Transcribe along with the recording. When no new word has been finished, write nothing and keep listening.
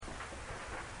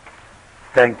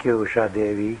Thank you, Usha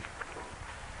Devi,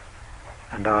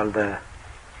 and all the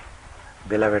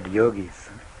beloved yogis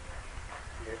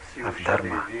Merci of Usha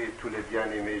Dharma, Devi et tous les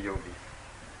bien-aimés yogis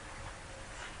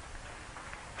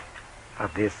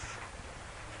of this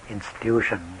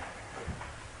institution,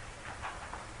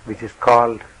 which is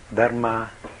called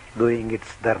Dharma doing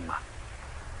its Dharma.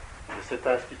 de cette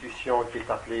institution qui est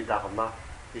appelée Dharma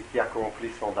et qui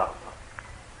accomplit son Dharma.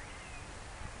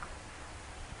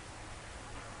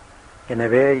 In a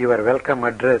way, your welcome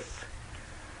address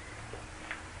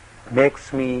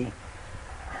makes me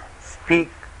speak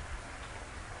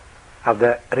of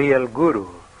the real Guru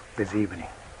this evening.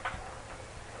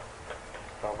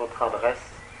 Dans votre adresse,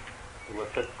 vous me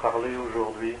faites parler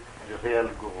aujourd'hui du réel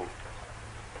Gourou.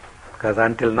 Because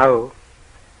until now,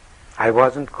 I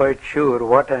wasn't quite sure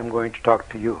what I'm going to talk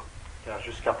to you. Car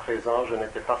jusqu'à présent, je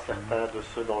n'étais pas certain de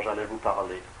ce dont j'allais vous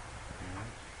parler.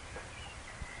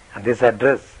 And this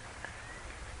address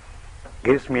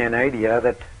gives me an idea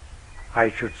that I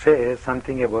should say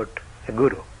something about a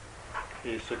Guru.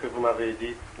 Et ce que vous m'avez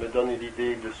dit me donne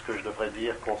l'idée de ce que je devrais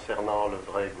dire concernant le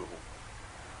vrai Gourou.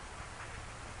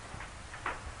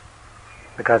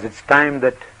 Because it's time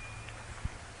that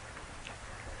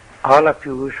all of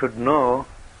you should know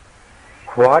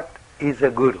what is a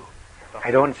Guru.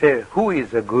 I don't say who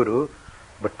is a Guru,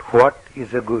 but what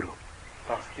is a Guru.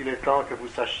 Parce qu'il est temps que vous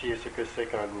sachiez ce que c'est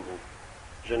qu'un gourou.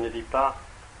 Je ne dis pas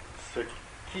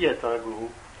qui est un gourou,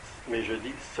 mais je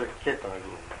dis ce qu'est un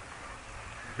gourou.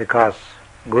 Because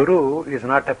Guru is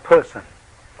not a person.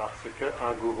 Parce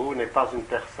qu'un gourou n'est pas une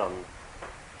personne.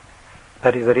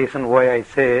 That is the reason why I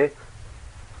say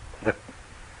that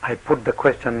I put the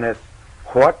question as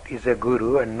what is a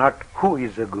Guru and not who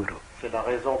is a Guru. C'est la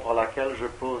raison pour laquelle je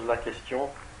pose la question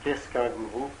qu'est-ce qu'un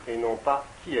gourou et non pas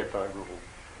qui est un gourou.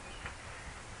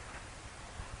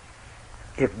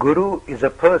 If Guru is a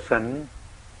person,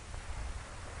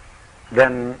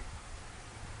 then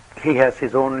he has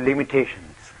his own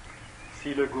limitations.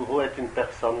 Si le gourou est une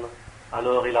personne,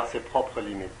 alors il a ses propres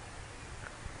limites.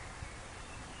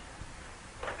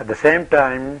 At the same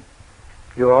time,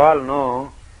 you all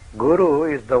know Guru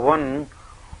is the one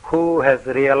who has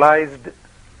realized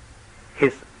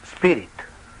his spirit.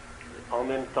 En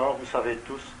même temps, vous savez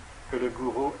tous que le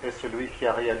gourou est celui qui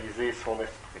a réalisé son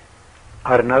esprit.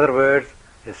 Or in other words,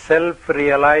 a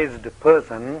self-realized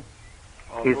person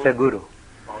is a Guru.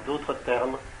 En d'autres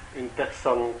termes, une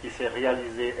personne qui s'est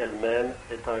réalisée elle-même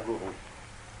est un gourou.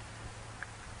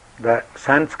 The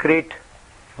Sanskrit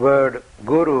word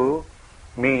Guru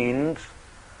means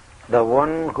the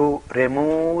one who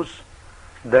removes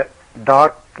the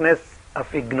darkness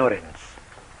of ignorance.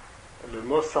 Le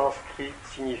mot sanskrit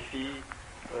signifie,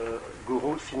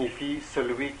 gourou signifie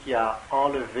celui qui a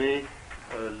enlevé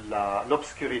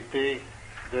l'obscurité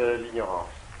de l'ignorance.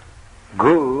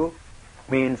 Gu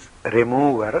means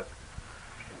remover.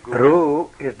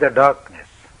 Ru is the darkness.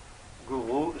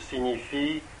 Gourou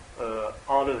signifie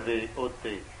enlever,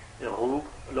 ôter. Ru,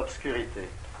 l'obscurité.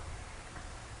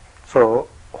 So,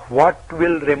 what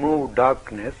will remove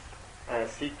darkness?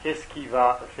 Ainsi, qu'est-ce qui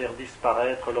va faire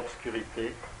disparaître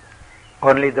l'obscurité?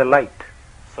 Only the light.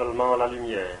 Seulement la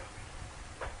lumière.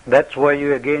 That's why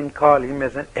you again call him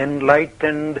as an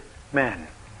enlightened man.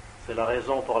 C'est la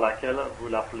raison pour laquelle vous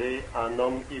l'appelez un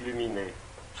homme illuminé.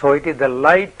 So it is the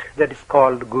light that is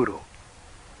called Guru.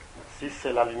 Si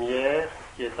c'est la lumière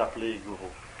qui est appelée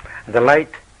gourou. The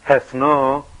light has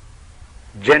no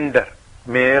gender,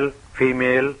 male,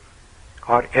 female,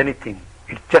 or anything.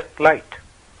 It's just light.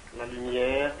 La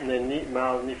lumière n'est ni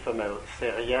mâle ni femelle. C'est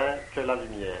rien que la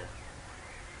lumière.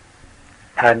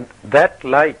 And that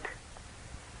light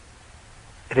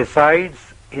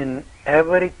resides in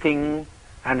everything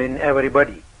and in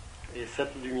everybody. Et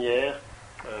cette lumière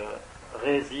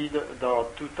réside dans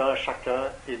tout un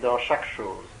chacun et dans chaque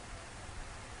chose.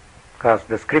 Because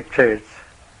the scriptures,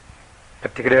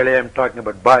 particularly I am talking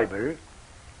about Bible,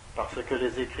 Parce que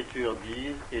les Écritures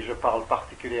disent, et je parle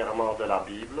particulièrement de la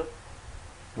Bible,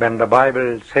 when the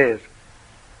Bible says,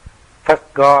 first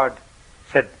God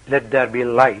said, let there be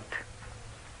light,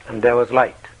 and there was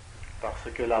light. parce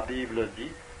que la Bible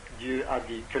dit, Dieu a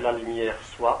dit que la lumière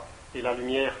soit, et la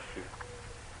lumière fut.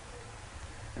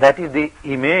 That is the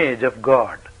image of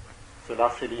God.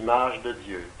 Cela, c'est l'image de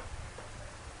Dieu.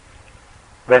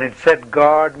 When it said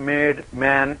God made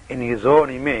man in his own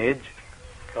image,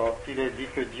 Quand il est dit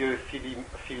que Dieu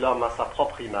fit l'homme à sa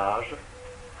propre image,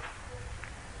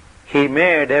 he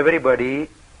made everybody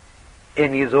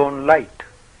in his own light.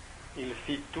 il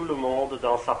fit tout le monde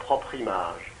dans sa propre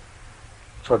image.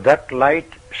 So that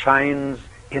light shines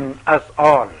in us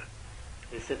all.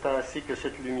 Et c'est ainsi que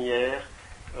cette lumière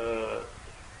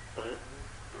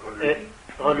est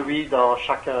reluit dans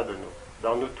chacun de nous,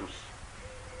 dans nous tous.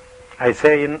 I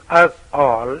say in us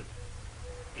all,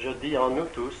 Je dis en nous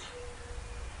tous,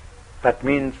 that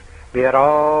means we are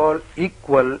all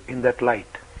equal in that light.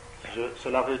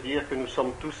 cela veut dire que nous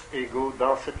sommes tous égaux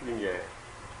dans cette lumière.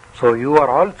 So you are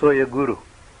also a guru.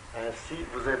 Ainsi,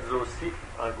 vous êtes aussi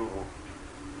un gourou.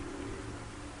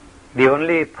 The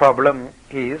only problem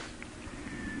is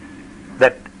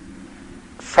that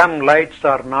some lights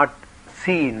are not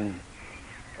seen.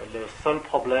 Le seul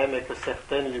problème est que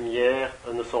certaines lumières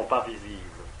ne sont pas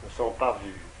visibles, ne sont pas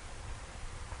vues.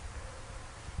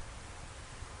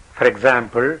 For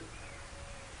example,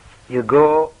 you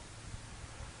go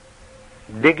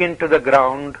dig into the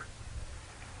ground,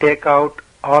 take out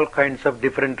all kinds of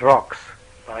different rocks.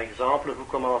 Par exemple, vous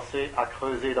commencez à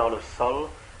creuser dans le sol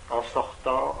en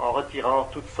sortant, en retirant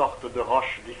toutes sortes de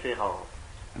roches différentes.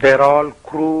 They're all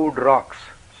crude rocks.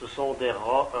 Ce sont des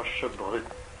roches brutes.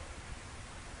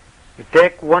 You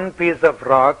take one piece of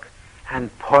rock and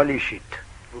polish it.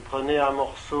 Vous prenez un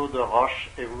morceau de roche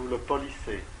et vous le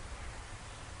polissez.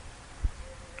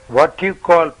 What you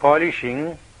call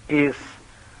polishing is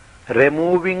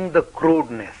removing the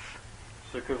crudeness.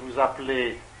 Ce que vous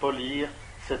appelez polir,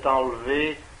 c'est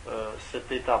enlever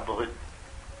cet état brut.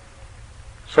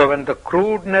 So when the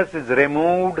crudeness is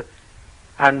removed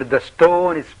and the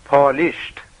stone is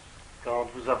polished, Quand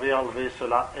vous avez enlevé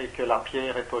cela et que la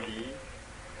pierre est polie,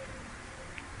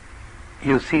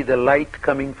 you see the light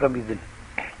coming from within.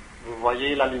 vous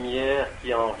voyez la lumière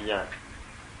qui en vient.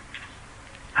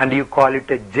 And you call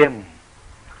it a gem.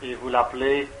 Et vous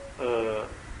l'appelez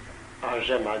un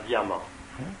gemme, un diamant.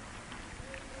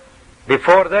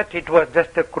 Before that it was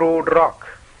just a crude rock.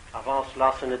 Avant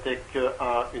cela, ce n'était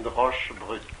qu'une roche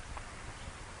brute.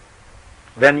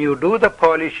 When you do the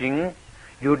polishing,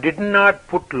 you did not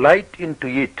put light into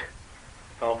it.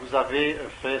 Quand vous avez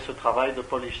fait ce travail de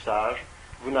polissage,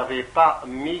 vous n'avez pas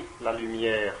mis la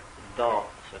lumière dans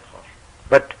cette roche.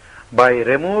 But by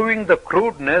removing the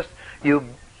crudeness, you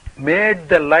made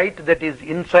the light that is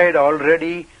inside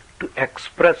already to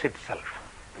express itself.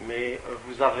 Mais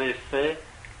vous avez fait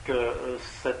que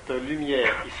cette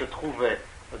lumière qui se trouvait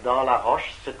dans la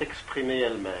roche s'est exprimée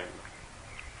elle-même.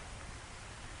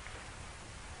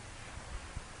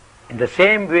 In the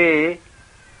same way,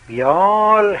 we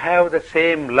all have the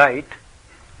same light,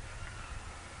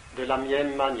 De la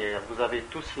même manière, vous avez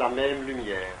tous la même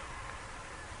lumière,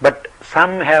 but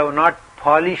some have not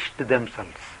polished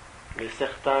themselves. mais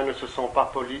certains ne se sont pas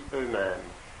polis eux-mêmes.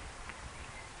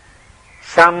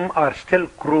 Some are still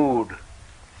crude,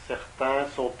 Certains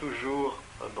sont toujours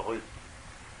bruts,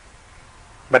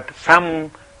 but some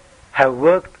have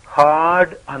worked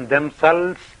hard on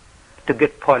themselves to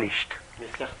get polished. mais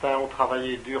certains ont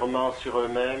travaillé durement sur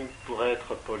eux-mêmes pour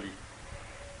être polis.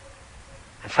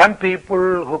 Some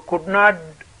people who could not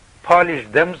polish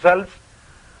themselves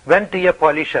went to a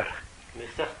polisher. Mais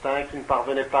certains qui ne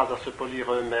parvenaient pas à se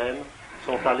polir eux-mêmes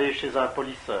sont allés chez un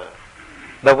polisseur.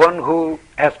 The one who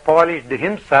has polished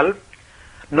himself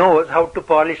knows how to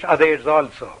polish others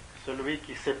also. Celui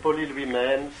qui s'est poli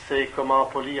lui-même sait comment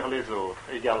polir les autres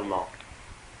également.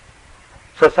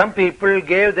 So some people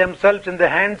gave themselves in the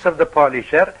hands of the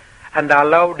polisher and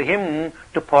allowed him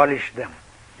to polish them.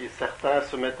 Et certains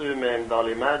se mettent eux-mêmes dans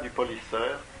les mains du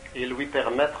polisseur et lui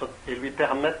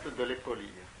permettent de les polir.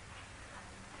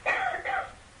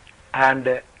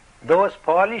 And those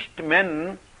polished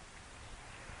men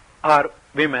or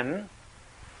women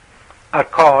are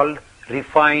called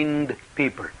refined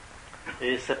people.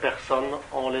 Et ces personnes,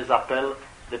 on les appelle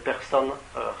des personnes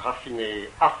raffinées,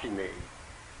 affinées.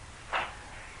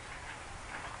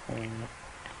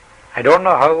 I don't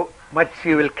know how much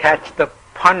you will catch the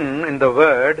pun in the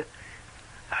word.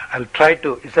 I'll try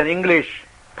to. It's an English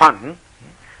pun.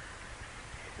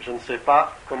 Je ne sais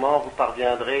pas comment vous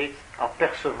parviendrez à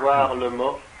percevoir le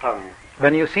mot pun.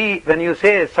 When you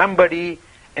say somebody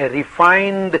a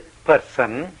refined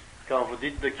person, Quand vous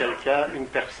dites de quelqu'un une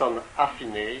personne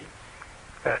affinée,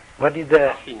 what is the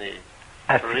affinée,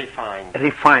 refined,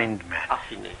 refined man?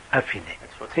 affinée. Affiné.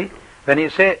 That's what See, it is. when you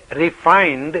say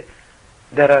refined,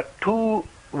 there are two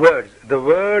words. The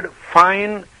word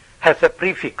fine has a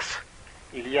prefix.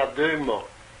 Il y a deux mots.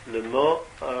 Le mot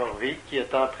ri qui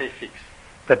est un préfixe.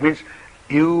 That means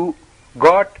you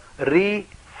got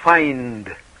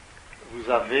refined. Vous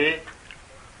avez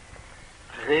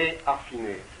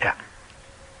réaffiné. Yeah.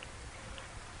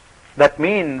 That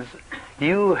means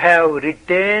you have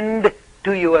retained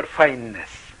to your fineness.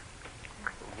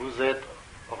 Vous êtes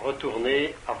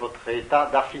retourné à votre état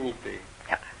d'affinité.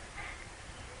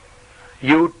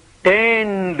 You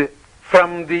turned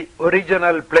from the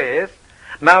original place,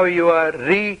 now you are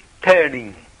refined.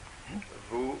 returning.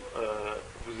 Vous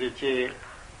étiez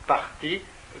parti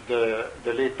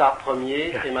de l'état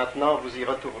premier et maintenant vous y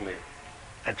retournez.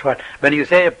 That's what. When you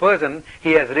say a person,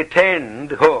 he has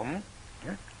returned home,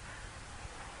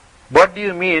 what do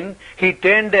you mean? He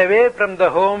turned away from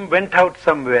the home, went out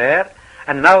somewhere,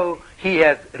 and now he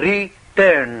has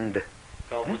returned.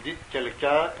 Quand vous dites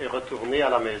quelqu'un est retourné à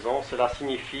la maison, cela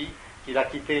signifie qu'il a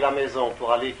quitté la maison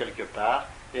pour aller quelque part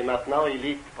et maintenant il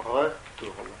y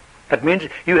retourne. That means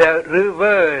you have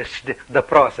reversed the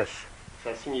process.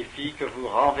 Ça signifie que vous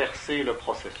renversez le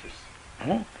processus.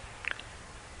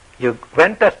 You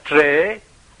went astray,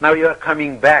 now you are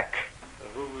coming back.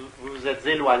 Vous vous êtes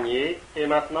éloigné et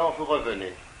maintenant vous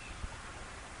revenez.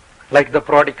 Like the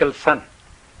prodigal son.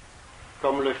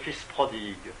 Comme le fils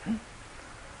prodigue.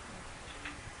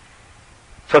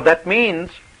 So that means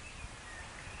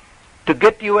to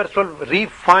get yourself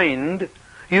refined,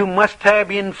 you must have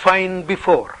been fine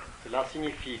before. Cela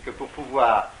signifie que pour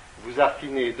pouvoir vous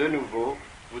affiner de nouveau,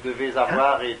 vous devez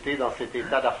avoir été dans cet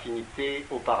état d'affinité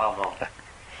auparavant.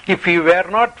 If you were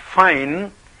not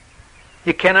fine,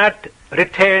 you cannot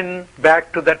return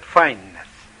back to that fineness.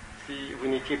 Si vous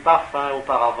n'étiez pas fin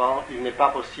auparavant, il n'est pas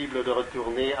possible de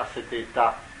retourner à cet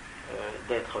état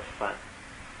d'être fin.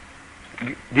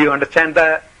 Do you understand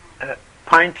the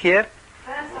point here?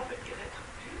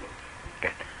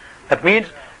 Okay. That means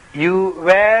you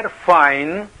were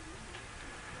fine.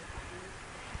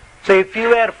 So if you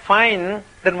were fine,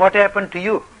 then what happened to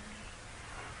you?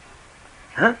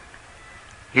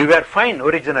 You were fine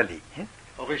originally.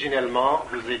 Originellement,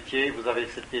 vous avez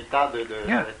cet état de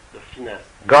finesse.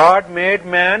 God made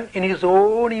man in his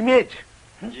own image.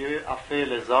 Dieu a fait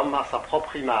les hommes à sa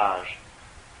propre image.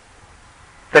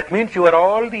 That means you are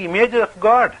all the image of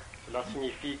God. Cela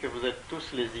signifie que vous êtes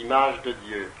tous les images de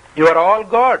Dieu. You are all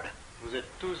God. Vous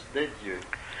êtes tous des dieux.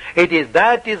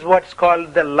 That is what's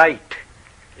called the light.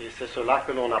 Et c'est cela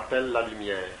que l'on appelle la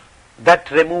lumière. That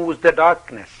removes the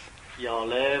darkness. Qui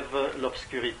enlève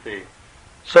l'obscurité.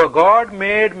 So God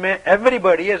made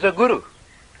everybody as a guru.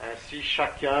 Ainsi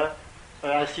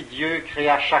Dieu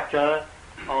créa chacun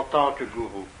en tant que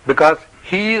gourou. Because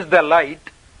he is the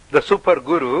light, the super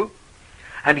guru,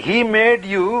 and he made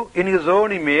you in his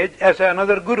own image as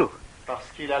another guru. Parce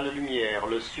qu'il a la lumière,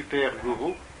 le super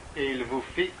gourou, et il vous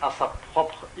fit à sa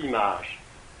propre image.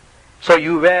 So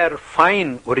you were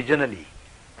fine originally.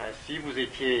 Ainsi vous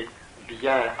étiez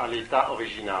bien à l'état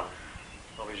original.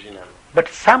 But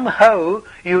somehow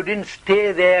you didn't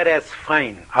stay there as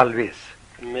fine always.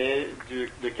 Mais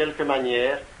de quelque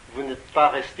manière, vous n'êtes pas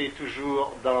resté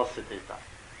toujours dans cet état.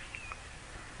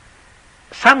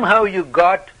 Somehow you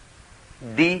got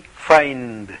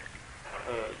defined.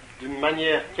 D'une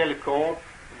manière quelconque,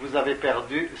 vous avez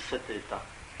perdu cet état.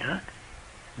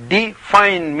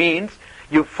 Define means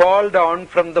you fall down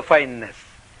from the fineness.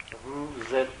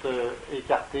 Vous êtes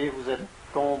écarté, vous êtes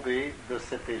tombé de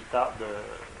cet état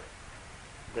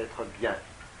d'être bien.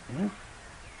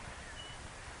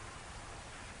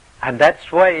 And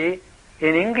that's why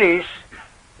in English,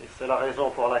 et c'est la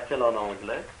raison pour laquelle en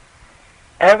anglais,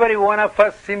 every one of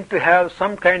us seems to have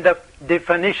some kind of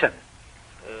definition.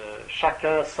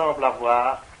 Chacun semble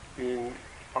avoir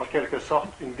en quelque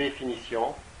sorte une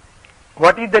définition.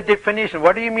 What is the definition?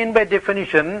 What do you mean by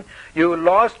definition? You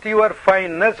lost your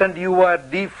fineness and you are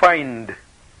defined.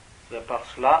 Par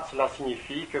cela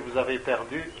signifie que vous avez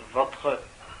perdu votre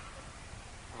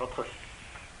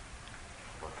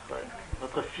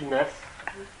finesse.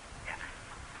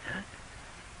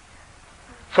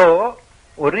 So,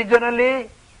 originally,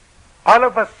 all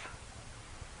of us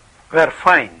were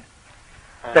fine.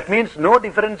 That means no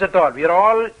difference at all. We are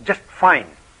all just fine.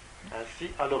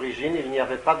 Ainsi, à l'origine, il n'y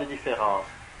avait pas de différence.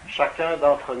 Chacun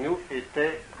d'entre nous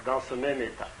était dans ce même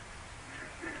état.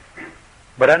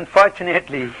 But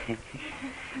unfortunately,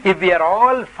 if we are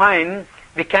all fine,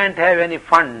 we can't have any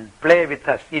fun, play with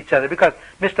us, each other, because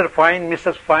Mr. Fine,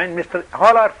 Mrs. Fine,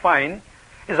 all are fine,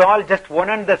 is all just one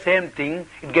and the same thing,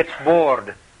 it gets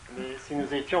bored. Mais si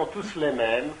nous étions tous les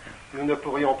mêmes, nous ne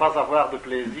pourrions pas avoir de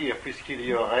plaisir, puisqu'il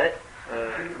y aurait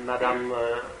Madame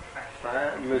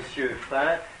Fin, Monsieur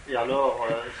Fin, et alors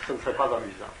ce ne serait pas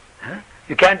amusant.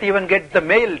 You can't even get the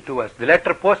mail to us. The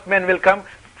letter postman will come,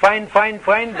 fine,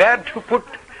 where to put?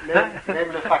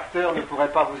 Même le facteur ne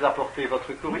pourrait pas vous apporter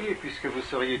votre courrier puisque vous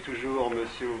seriez toujours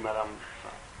monsieur ou madame.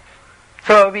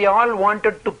 So we all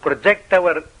wanted to project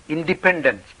our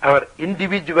independence, our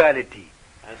individuality.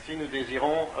 Ainsi nous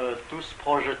désirons tous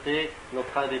projeter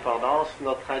notre indépendance,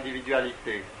 notre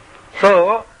individualité.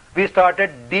 So we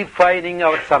started defining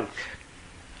ourselves.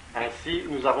 Ainsi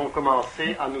nous avons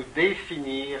commencé à nous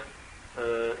définir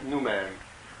nous-mêmes.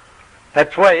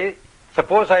 That's why,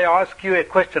 suppose I ask you a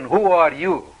question, who are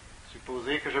you?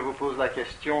 Supposez que je vous pose la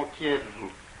question, qui êtes-vous?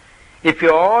 If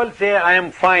you all say, I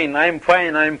am fine, I am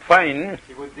fine, I am fine,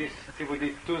 Si vous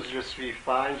dites tous, je suis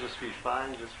fine, je suis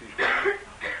fine, je suis fine,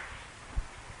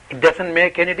 it doesn't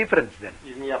make any difference then.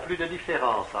 il n'y a plus de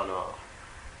différence alors.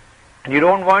 And you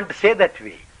don't want to say that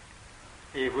way.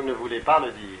 Et vous ne voulez pas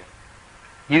le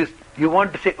dire. You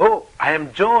want to say, oh, I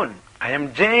am John, I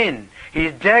am Jane, he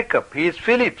is Jacob, he is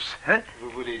Phillips. Huh? Vous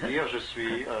voulez dire, je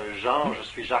suis Jean, je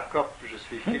suis Jacob, je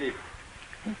suis Philippe.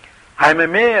 I am a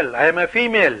male, I am a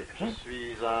female. Je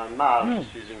suis un mâle,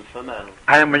 je suis une femelle.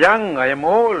 I am young, I am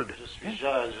old. Je suis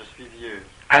jeune, je suis vieux.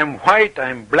 I am white,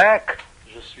 I am black.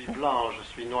 Je suis blanc, je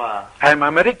suis noir. I am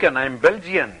American, I am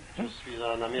Belgian. Je suis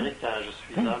un Américain, je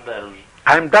suis un Belge.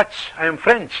 I am Dutch, I am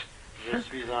French. Je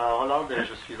suis un Hollandais,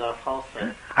 je suis un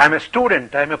Français. I am a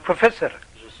student, I am a professor.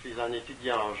 Je suis un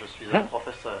étudiant, je suis un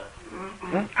professeur.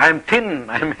 I am thin,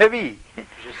 I am heavy.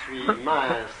 Je suis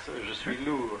mince, je suis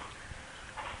lourd.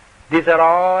 These are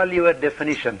all your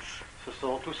definitions.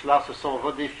 Tout cela, ce sont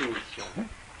vos définitions.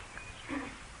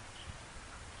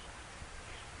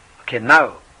 Okay,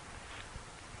 now,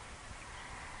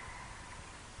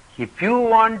 if you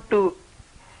want to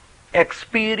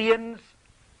experience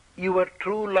your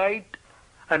true light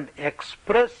and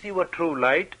express your true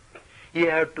light, you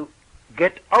have to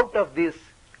get out of these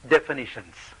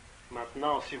definitions.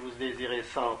 Maintenant, si vous désirez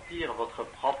sentir votre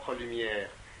propre lumière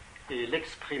et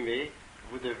l'exprimer,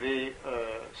 vous devez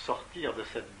sortir de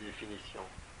cette définition.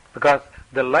 Because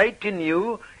the light in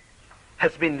you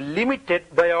has been limited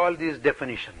by all these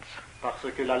definitions. Parce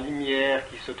que la lumière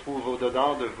qui se trouve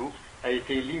au-dedans de vous a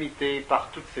été limitée par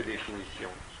toutes ces définitions.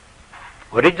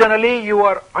 Originally you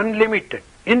are unlimited,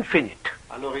 infinite.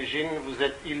 À l'origine, vous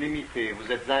êtes illimité, vous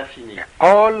êtes infini.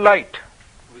 All light.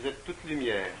 Vous êtes toute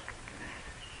lumière.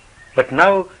 But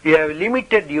now you have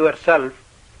limited yourself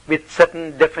with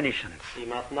certain definitions. Et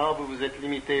maintenant, vous vous êtes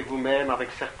limité vous-même avec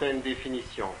certaines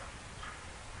définitions.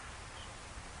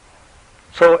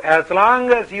 So as long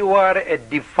as you are a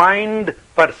defined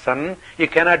person, you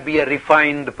cannot be a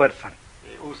refined person.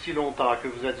 Et aussi longtemps que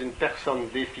vous êtes une personne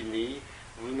définie,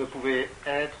 vous ne pouvez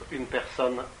être une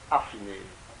personne affinée.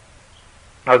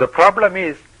 Now the problem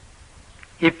is,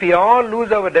 if we all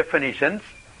lose our definitions,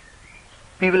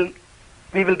 we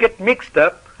will get mixed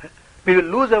up, we will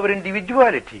lose our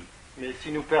individuality. Mais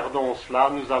si nous perdons cela,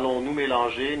 nous allons nous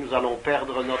mélanger, nous allons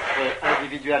perdre notre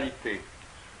individualité.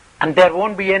 And there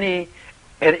won't be any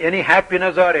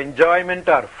happiness or enjoyment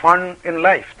or fun in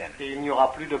life then. Et il n'y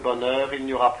aura plus de bonheur, il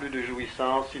n'y aura plus de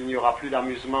jouissance, il n'y aura plus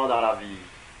d'amusement dans la vie.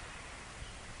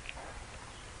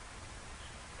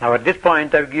 Now at this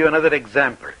point I will give you another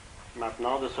example.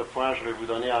 Maintenant, de ce point, je vais vous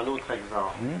donner un autre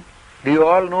exemple. Do you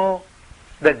all know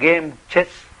the game chess?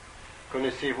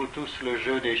 Connaissez-vous tous le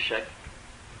jeu d'échecs?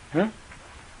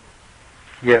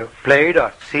 You have played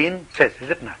or seen chess,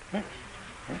 is it not?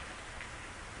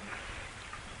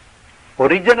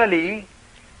 Originally,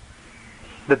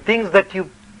 the things that you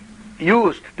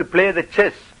used to play the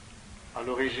chess À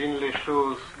l'origine, les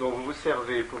choses dont vous vous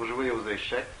servez pour jouer aux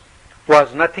échecs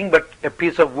was nothing but a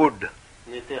piece of wood.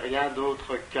 n'étaient rien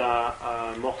d'autre qu'un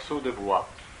morceau de bois.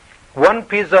 One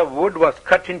piece of wood was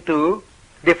cut into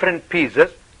different pieces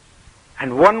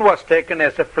and one was taken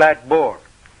as a flat board.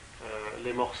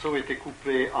 Les morceaux étaient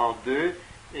coupés en deux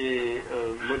et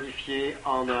modifiés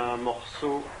en un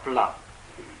morceau plat.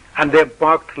 And they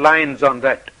marked lines on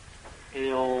that.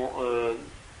 Et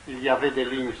il y avait des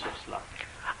lignes sur cela.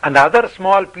 And other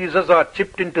small pieces are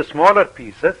chipped into smaller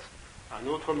pieces Un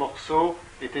autre morceau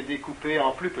était découpé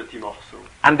en plus petits morceaux.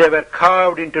 and they were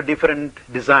carved into different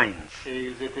designs. Et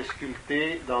ils étaient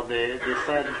sculptés dans des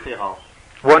dessins différents.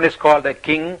 One is called a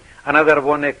king, another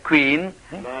one a queen,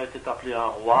 L'un était appelé un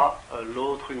roi,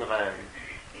 l'autre une reine.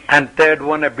 and third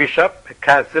one a bishop, a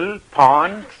castle,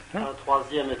 pawns. Un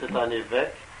troisième était un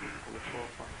évêque.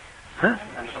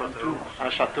 Un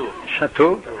château.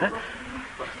 Chateau.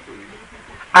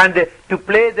 And to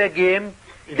play the game,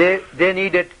 they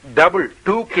needed double,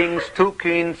 2 kings, 2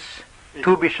 queens,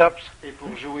 2 bishops. Et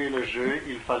pour jouer le jeu,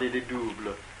 il fallait des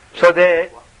doubles. So they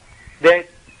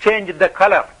changed the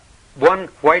color. One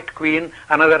white queen,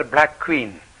 another black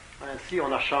queen. Ainsi,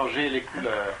 on a changé les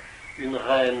couleurs. Une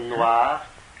reine noire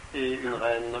et une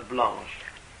reine blanche.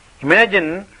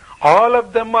 Imagine all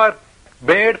of them are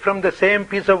made from the same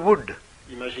piece of wood.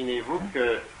 Imaginez-vous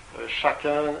que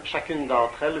chacune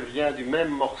d'entre elles vient du même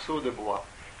morceau de bois.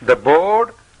 The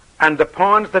board and the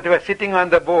pawns that were sitting on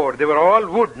the board, they were all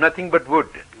wood, nothing but wood.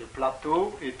 Le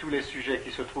plateau et tous les sujets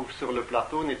qui se trouvent sur le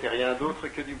plateau n'étaient rien d'autre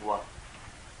que du bois.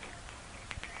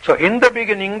 So in the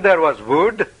beginning there was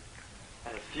wood,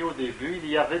 si au début il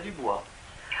y avait du bois,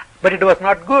 but it was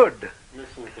not good mais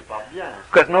ce n'était pas bien,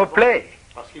 because no play.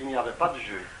 parce qu'il n'y avait pas de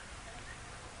jeu.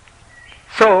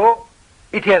 So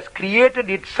it has created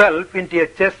itself into a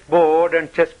chessboard and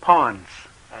chess pawns.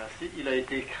 Ainsi, il a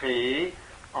été créé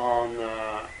en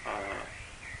un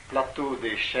plateau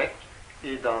d'échecs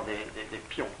et dans des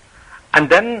pions. And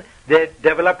then they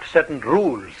developed certain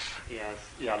rules.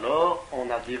 Et alors, on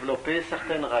a développé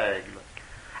certaines règles.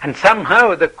 And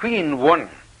somehow the queen won.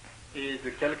 Et de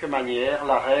quelque manière,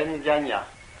 la reine gagna.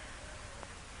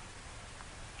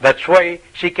 That's why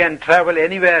she can travel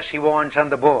anywhere she wants on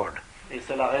the board. Et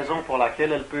c'est la raison pour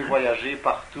laquelle elle peut voyager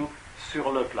partout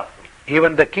sur le plateau.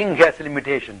 Even the king has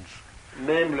limitations.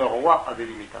 Même le roi a des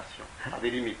limitations, a des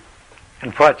limites.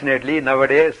 Unfortunately,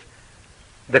 nowadays,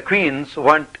 the queens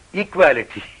want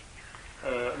equality.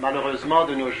 Malheureusement,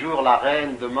 de nos jours, la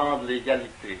reine demande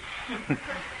l'égalité.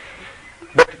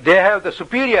 But they have the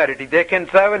superiority. They can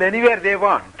travel anywhere they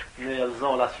want. Mais elles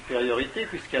ont la supériorité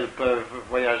puisqu'elles peuvent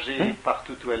voyager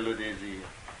partout où elles le désirent.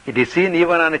 It is seen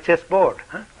even on a chessboard.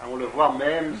 On le voit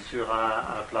même sur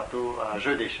un plateau, un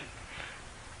jeu d'échecs.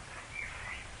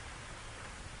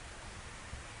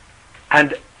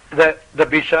 And the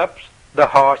bishops, the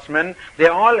horsemen, they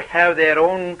all have their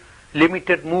own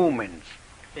limited movements.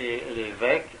 Et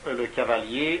l'évêque, le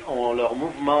cavalier ont leurs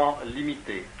mouvements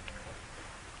limités.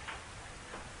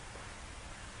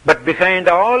 But behind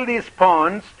all these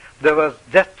pawns, there was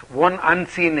just one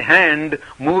unseen hand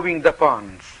moving the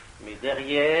pawns. Mais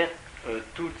derrière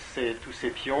tous ces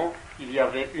pions, il y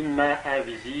avait une main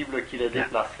invisible qui les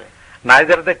déplaçait.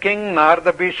 Neither the king, nor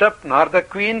the bishop, nor the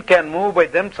queen can move by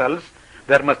themselves.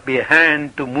 There must be a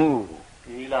hand to move.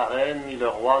 Ni la reine, ni le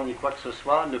roi, ni quoi que ce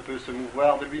soit ne peut se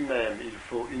mouvoir de lui-même. Il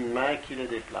faut une main qui les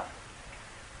déplace.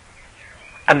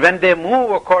 And when they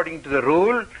move according to the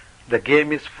rule, the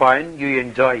game is fine, you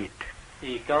enjoy it.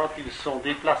 Et quand ils sont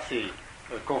déplacés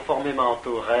conformément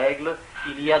aux règles,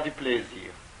 il y a du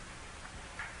plaisir.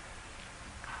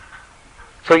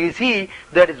 So you see,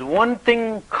 there is one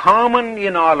thing common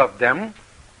in all of them.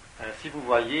 Ainsi, vous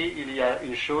voyez, il y a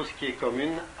une chose qui est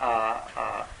commune à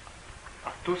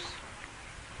tous.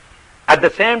 At the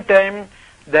same time,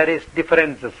 there is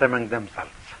differences among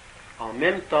themselves. En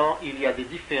même temps, il y a des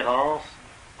différences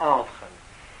entre elles.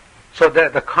 So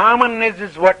the commonness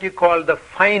is what you call the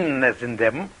fineness in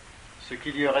them. Ce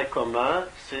qu'il y aurait commun,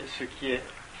 c'est ce qui est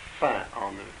fin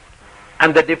en eux.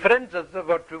 And the differences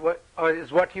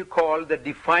is what you call the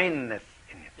definedness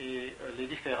in it. Et les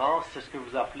différences, c'est ce que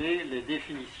vous appelez les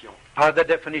définitions. Or the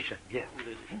definition, yes. Ou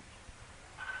les définitions.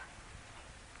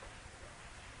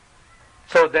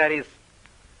 So there is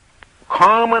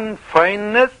common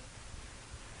fineness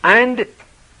and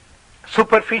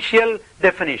superficial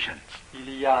definitions.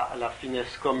 Il y a la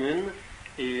finesse commune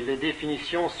et les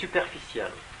définitions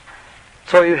superficielles.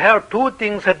 So you have two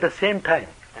things at the same time.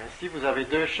 Ainsi, vous avez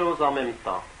deux choses en même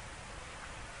temps.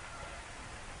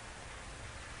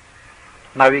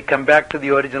 Now we come back to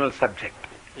the original subject.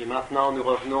 Et maintenant, nous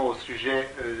revenons au sujet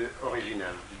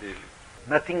originel du début.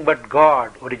 Nothing but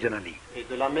God originally. Et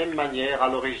de la même manière, à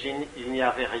l'origine, il n'y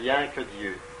avait rien que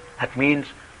Dieu. That means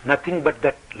nothing but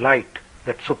that light,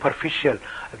 that superficial,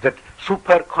 that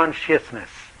super consciousness.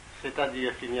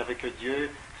 C'est-à-dire qu'il n'y avait que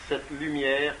Dieu, cette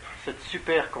lumière, cette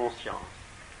super conscience.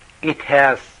 It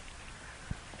has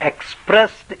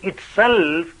expressed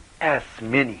itself as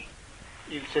many.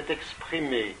 Il s'est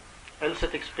exprimé, elle s'est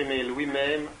exprimée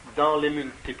lui-même dans les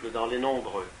multiples, dans les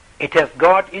nombreux. It has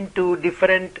got into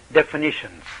different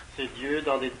definitions. C'est Dieu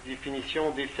dans des définitions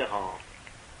différentes.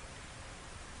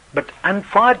 But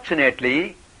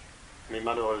unfortunately, Mais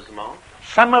malheureusement,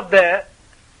 some of the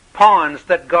pawns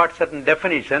that got certain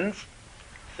definitions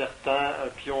certains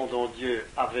pions dont Dieu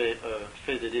avait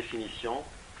fait des définitions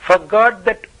forgot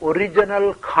that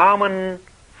original common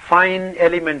fine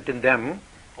element in them,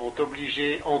 ont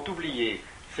oublié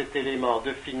cet élément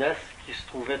de finesse qui se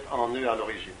trouvait en eux à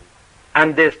l'origine.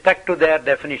 and they stuck to their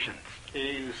definitions.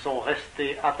 Et ils sont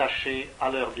restés attachés à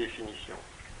leurs définitions.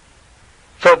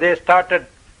 So they started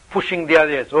pushing the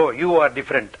others. Oh, you are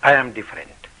different, I am different.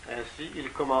 Ainsi,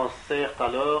 ils commencèrent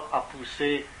alors à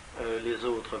pousser les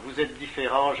autres. Vous êtes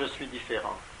différents, je suis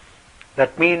différent.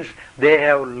 That means they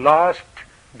have lost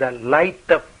the light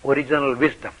of original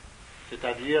wisdom.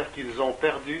 C'est-à-dire qu'ils ont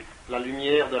perdu la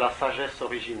lumière de la sagesse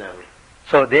originelle.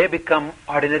 So they become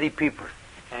ordinary people.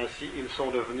 Ainsi, ils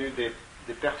sont devenus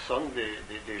des personnes,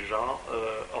 des gens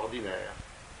ordinaires.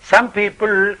 Some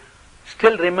people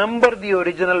still remember the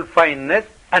original fineness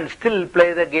and still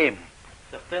play the game.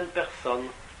 Certaines personnes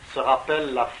se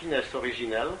rappellent la finesse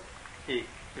originelle et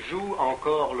jouent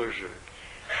encore le jeu.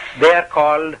 They are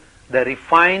called the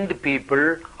refined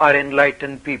people or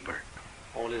enlightened people.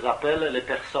 On les appelle les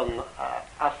personnes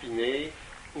affinées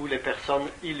ou les personnes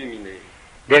illuminées.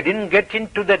 They didn't get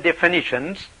into the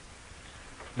definitions.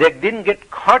 They didn't get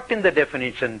caught in the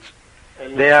definitions.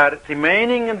 They are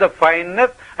remaining in the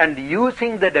fineness and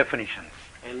using the definitions.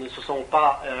 Elles ne se sont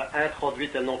pas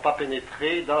introduites, elles n'ont pas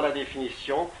pénétré dans la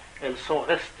définition, elles sont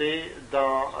restées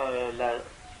dans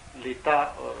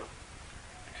l'état...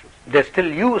 They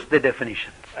still use the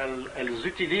definitions. Elles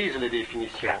utilisent les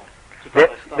définitions. Yeah. Tout en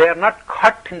restant. They are not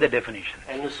caught in the definitions.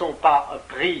 Elles ne sont pas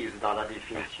prises dans la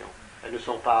définition. Elles ne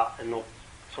sont pas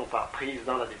prises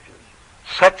dans la définition.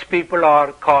 Such people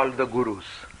are called the gurus.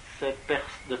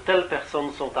 De telles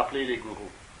personnes sont appelées les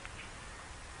gourous.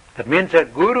 That means a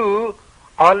guru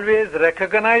always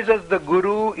recognizes the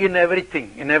guru in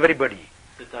everything, in everybody.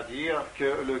 C'est-à-dire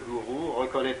que le gourou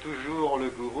reconnaît toujours le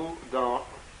gourou dans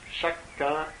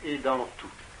chacun et dans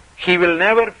tout. He will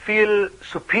never feel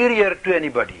superior to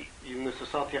anybody. Il ne se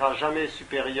sentira jamais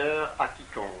supérieur à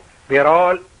quiconque. We are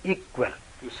all equal.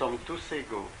 Nous sommes tous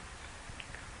égaux.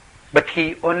 But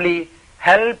he only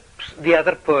helps the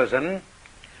other person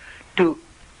to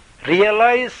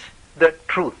realize the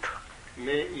truth.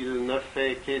 Mais il ne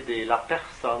fait qu'aider la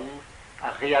personne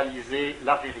à réaliser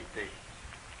la vérité.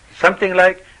 Something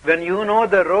like when you know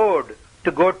the road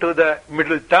to go to the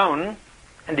middle town,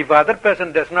 and if other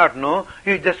person does not know,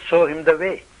 you just show him the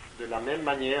way. De la même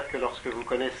manière que lorsque vous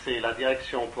connaissez la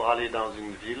direction pour aller dans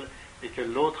une ville et que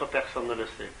l'autre personne ne le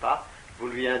sait pas, vous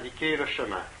lui indiquez le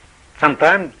chemin.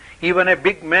 Sometimes even a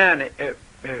big man,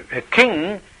 a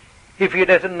king, if he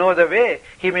doesn't know the way,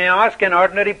 he may ask an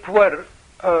ordinary poor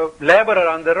laborer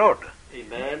on the road. Et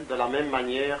même de la même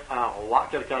manière, un roi,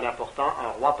 quelqu'un d'important, un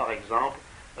roi par exemple,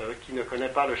 qui ne connaît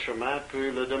pas le chemin, peut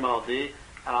le demander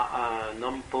à un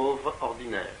homme pauvre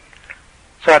ordinaire.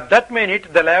 So at that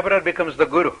minute, the laborer becomes the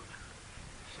guru,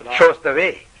 shows the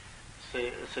way.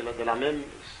 De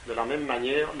la même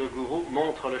manière, le gourou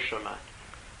montre le chemin.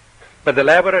 But the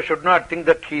laborer should not think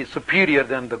that he is superior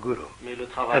than the guru, Mais le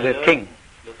as a king.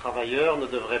 travailleur ne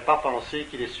devrait pas penser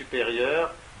qu'il est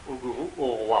supérieur au gourou, au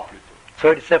roi plutôt.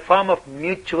 So it's a form of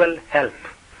mutual help.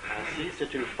 Ainsi,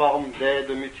 c'est une forme d'aide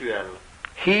mutuelle.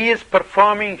 He is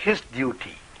performing his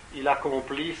duty Il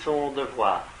accomplit son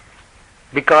devoir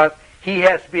because he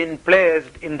has been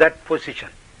placed in that position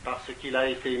parce qu'il a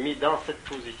été mis dans cette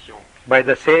position by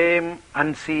the same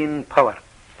unseen power.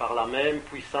 par la même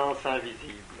puissance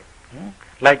invisible.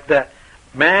 Like the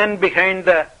man behind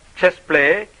the chess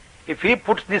play, if he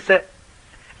puts this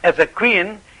as a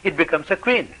queen, it becomes a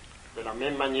queen. De la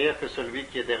même manière que celui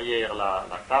qui est derrière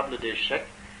la table d'échecs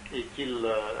et qu'il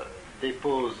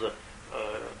dépose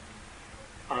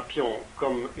un pion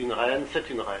comme une reine, c'est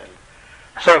une reine.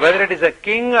 So whether it is a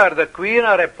king or the queen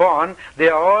or a pawn, they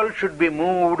all should be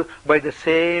moved by the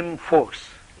same force.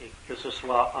 Et que ce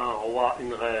soit un roi,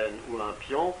 une reine ou un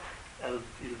pion,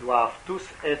 ils doivent tous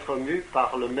être mus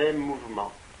par le même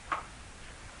mouvement.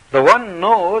 The one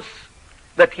knows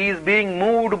that he is being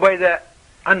moved by the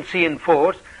unseen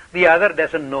force, the other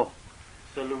doesn't know.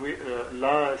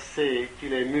 L'un sait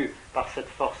qu'il est mu par cette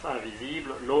force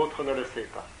invisible, l'autre ne le sait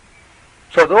pas.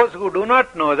 So those who do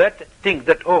not know that think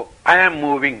that, oh, I am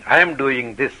moving, I am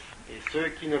doing this. Et ceux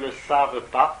qui ne le savent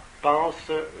pas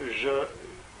pensent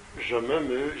je me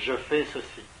meus, je fais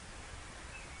ceci.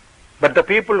 But the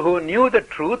people who knew the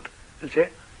truth will say,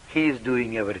 he is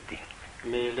doing everything.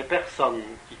 Mais les personnes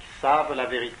qui savent la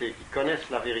vérité, qui connaissent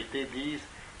la vérité, disent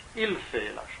il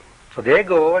fait la chose. So they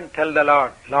go and tell the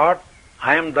Lord, Lord,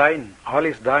 I am thine, all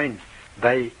is thine,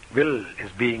 thy will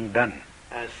is being done.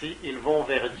 Ainsi, ils vont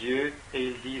vers Dieu et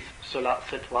ils disent cela,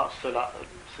 c'est toi, cela,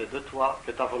 c'est de toi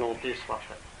que ta volonté soit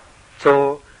faite.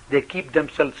 So they keep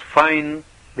themselves fine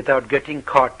without getting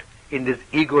caught in this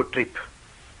ego trip.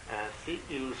 Ainsi,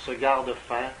 ils se gardent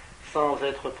fins sans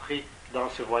être pris dans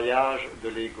ce voyage de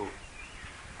l'ego.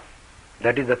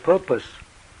 That is the purpose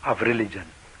of religion.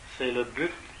 C'est le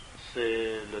but,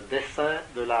 c'est le dessein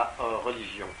de la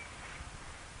religion.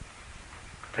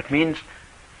 That means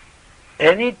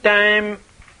anytime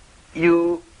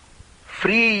you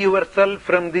free yourself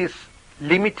from these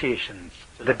limitations,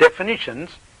 the definitions,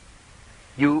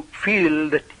 you feel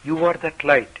that you are that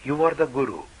light, you are the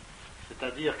guru.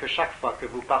 C'est-à-dire que chaque fois que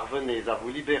vous parvenez à vous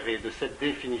libérer de cette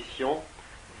définition,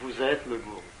 vous êtes le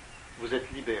gourou, vous êtes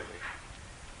libéré.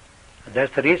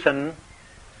 That's the reason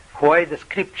why the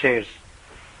scriptures,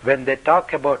 when they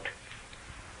talk about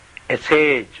a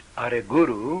sage or a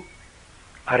guru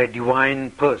or a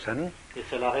divine person, et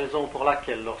c'est la raison pour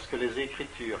laquelle, lorsque les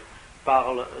Écritures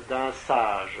parlent d'un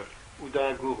sage ou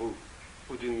d'un gourou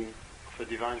ou d'une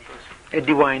divine person, a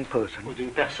divine person, ou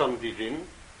d'une personne divine,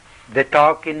 They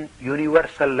talk in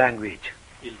universal language.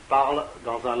 Il parle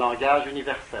dans un langage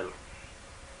universel.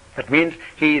 That means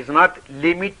he is not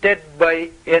limited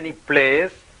by any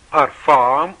place or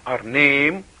form or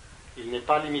name. Il n'est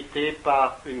pas limité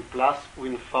par une place ou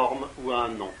une forme ou un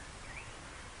nom.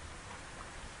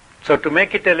 So to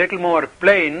make it a little more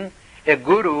plain, a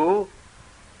guru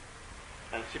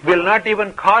Ainsi will not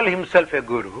even call himself a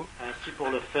guru. ainsi pour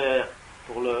le faire,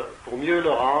 pour mieux le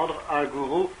rendre, un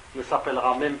gourou ne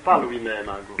s'appellera même pas lui-même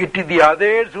un gourou. It is the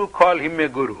others who call him a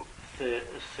guru.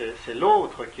 C'est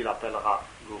l'autre qui l'appellera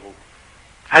gourou.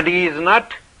 And he is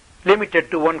not limited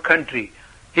to one country.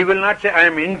 He will not say, I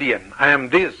am Indian, I am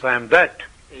this, I am that.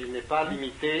 Et il n'est pas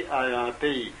limité à un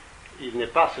pays. Il n'est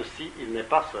pas ceci, il n'est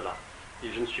pas cela. Et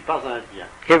je ne suis pas indien.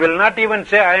 He will not even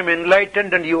say, I am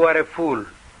enlightened and you are a fool.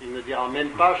 Il ne dira même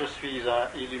pas je suis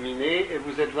illuminé et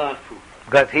vous êtes un fou.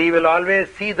 Because he will always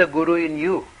see the guru in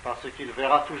you, Parce qu'il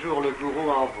verra toujours le gourou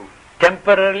en vous.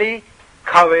 temporarily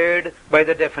covered by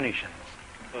the definitions.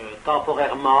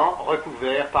 Temporairement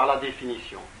recouvert par la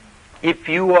définition. If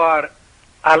you are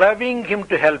allowing him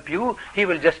to help you, he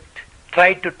will just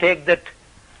try to take that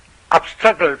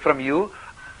obstacle from you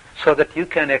so that you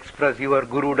can express your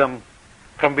gurudom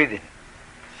from within.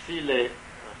 S'il est...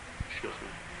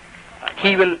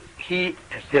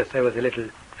 Yes, I was a little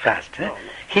fast.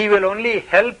 He will only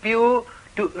help you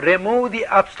to remove the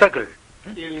obstacle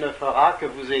Il ne fera que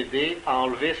vous aider à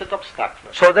enlever cet obstacle,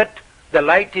 so that the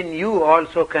light in you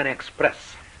also can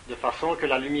express. de façon que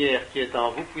la lumière qui est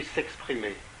en vous puisse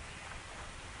s'exprimer.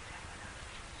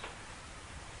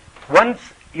 Once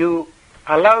you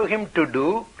allow him to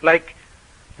do, like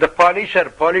the polisher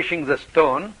polishing the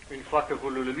stone, Une fois que vous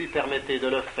lui permettez de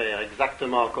le faire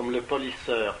exactement comme le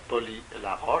polisseur polit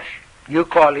la roche, you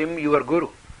call him your guru.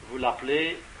 vous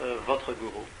l'appelez votre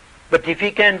gourou. But if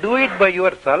he can do it by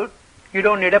yourself, you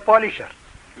don't need a polisher.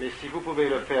 Mais si vous pouvez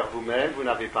le faire vous-même, vous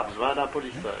n'avez pas besoin d'un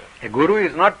polisseur. A guru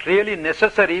is not really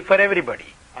necessary for everybody.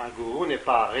 Un gourou n'est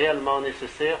pas réellement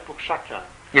nécessaire pour chacun.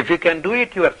 If you can do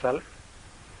it yourself,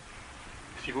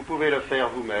 Si vous pouvez le faire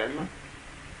vous-même,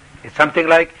 it's something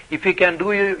like if you can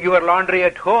do your laundry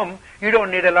at home, you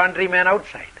don't need a laundryman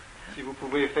outside. si vous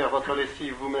pouvez faire votre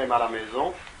lessive vous-même à la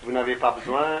maison, vous n'avez pas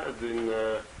besoin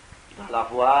d'un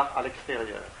lavoir à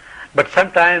l'extérieur. But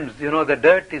sometimes, the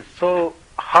dirt is so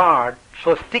hard,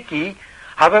 so sticky,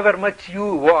 however much you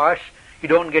wash, you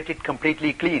don't get it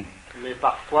completely clean. Mais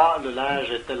parfois, le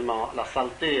linge est tellement, la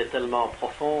saleté est tellement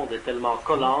profonde et tellement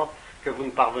collante que vous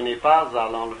ne parvenez pas à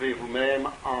l'enlever vous-même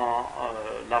en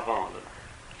lavant le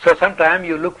linge. So sometimes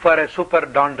you look for a super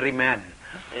laundry man.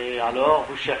 Et alors,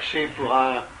 vous cherchez pour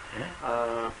un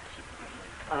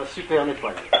super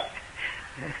nettoyeur.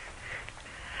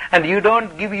 And you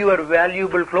don't give your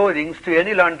valuable clothing to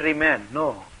any laundry man,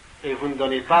 no. Et vous ne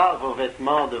donnez pas vos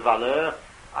vêtements de valeur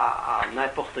à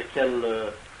n'importe quel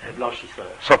blanchisseur.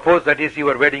 Suppose that is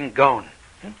your wedding gown.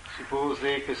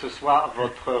 Supposez que ce soit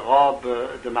votre robe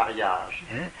de mariage.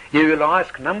 You will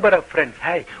ask number of friends,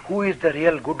 hey, who is the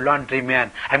real good laundry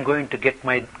man? I'm going to get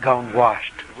my gown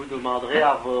washed. Vous demanderez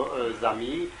à vos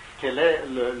amis quel est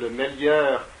le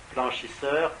meilleur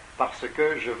blanchisseur parce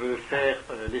que je veux faire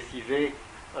lessiver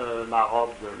ma robe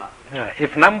de mariage.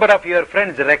 If number of your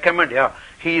friends recommend,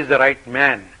 he is the right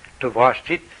man to wash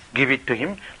it, give it to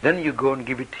him, then you go and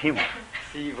give it to him.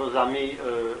 Si vos amis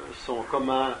sont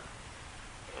communs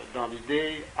dans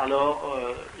l'idée, alors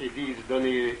ils disent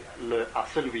donnez-la à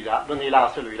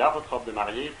celui-là, votre robe de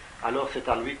mariée, alors c'est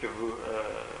à lui que vous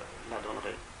la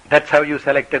donnerez. That's how you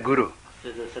select a guru.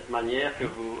 C'est de cette manière que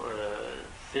vous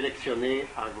sélectionnez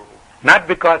un gourou. Not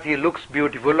because he looks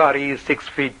beautiful or he is 6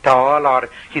 feet tall or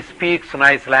he speaks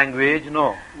nice language,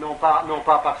 no. Non pas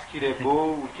parce qu'il est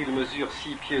beau ou qu'il mesure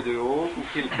 6 pieds de haut ou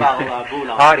qu'il parle un beau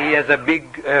Or he langage. has a big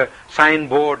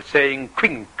signboard saying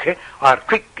quink or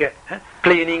quick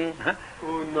cleaning.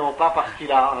 Ou non pas parce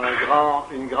qu'il a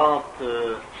une grande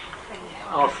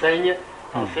enseigne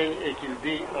et qu'il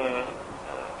dit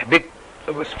A big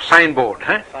signboard.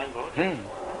 signboard.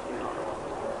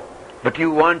 But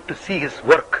you want to see his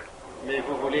work. Mais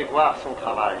vous voulez voir son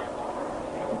travail.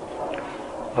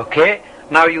 Okay?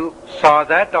 Now you saw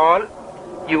that all.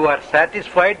 You are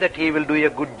satisfied that he will do a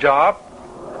good job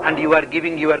and you are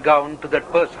giving your gown to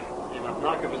that person. Et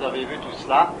maintenant que vous avez vu tout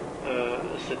cela,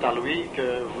 c'est à lui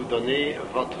que vous donnez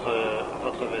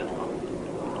votre vêtement.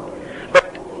 But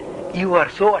you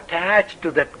are so attached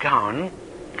to that gown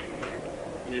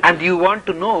and you want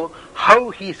to know how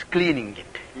he is cleaning it.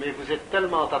 Mais vous êtes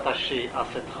tellement attaché à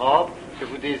cette robe que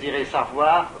vous désirez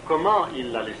savoir comment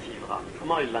il la lessivera,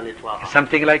 comment il la nettoiera.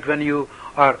 Something like when you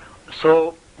are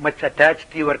so much attached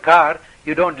to your car,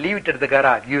 you don't leave it at the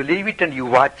garage. You leave it and you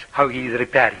watch how he is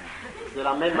repairing. De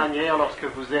la même manière, lorsque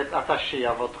vous êtes attaché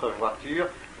à votre voiture,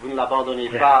 vous ne l'abandonnez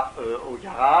pas au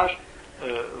garage,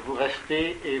 vous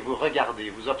restez et vous regardez,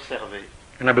 vous observez.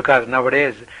 Because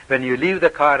nowadays, when you leave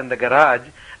the car in the garage,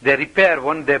 they repair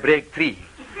one, they break three.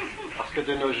 Parce que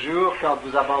de nos jours, quand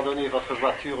vous abandonnez votre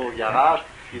voiture au garage,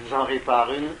 ils en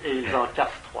réparent une et ils en cassent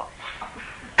trois.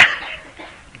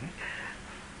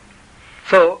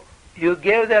 So, you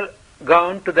gave the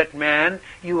gown to that man,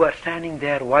 you are standing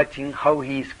there watching how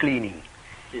he is cleaning.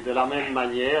 Et de la même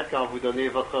manière, quand vous donnez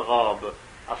votre robe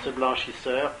à ce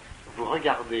blanchisseur, vous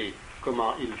regardez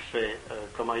comment il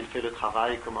fait le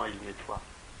travail, comment il nettoie.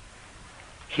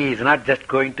 He is not just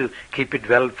going to keep it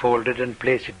well folded and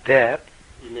place it there.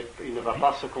 Il ne va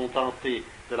pas se contenter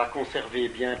de la conserver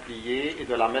bien pliée et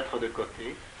de la mettre de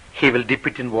côté. He will dip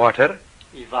it in water.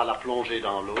 Il va la plonger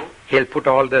dans l'eau. He'll put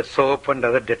all the soap and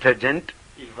other detergent.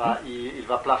 Il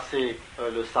va placer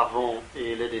le savon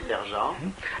et les détergents.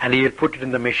 And he will put it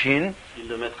in the machine. Il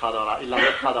la mettra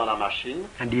dans la machine.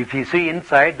 And if you see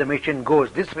inside, the machine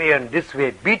goes this way and this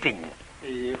way, beating.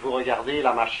 Et vous regardez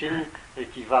la machine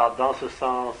qui va dans ce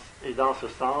sens et dans ce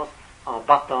sens en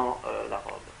battant la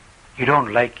robe. You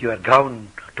don't like your gown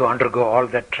to undergo all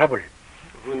that trouble.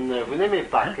 Vous n'aimez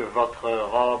pas que votre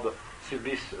robe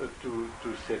subisse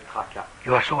tous ces tracas.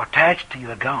 You are so attached to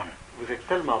your gown. Vous êtes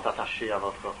tellement attaché à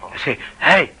votre robe. You say,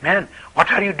 hey man, what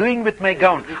are you doing with my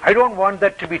gown? I don't want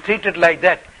that to be treated like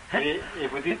that. Et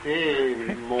vous dites,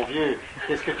 mon vieux,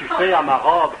 qu'est-ce que tu fais à ma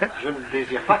robe? Je ne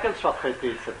désire pas qu'elle soit traitée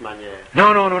de cette manière.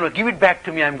 No, give it back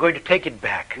to me, I'm going to take it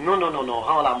back. Non,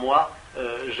 rends-la moi,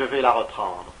 je vais la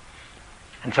reprendre.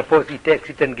 And suppose he takes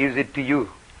it and gives it to you.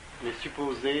 Mais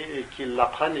supposez qu'il la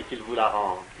prenne et qu'il vous la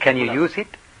rende. Can you use it?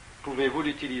 Pouvez-vous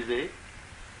l'utiliser?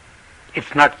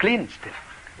 It's not clean still.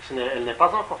 Elle n'est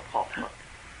pas encore propre.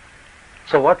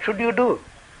 So what should you do?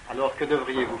 Alors que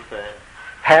devriez-vous faire?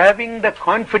 Having the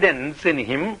confidence in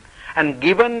him and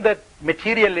given the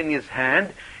material in his hand,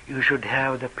 you should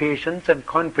have the patience and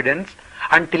confidence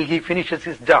until he finishes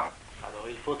his job. Alors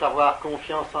il faut avoir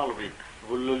confiance en lui.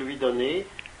 Vous le lui donnez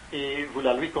et vous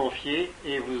la lui confiez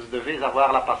et vous devez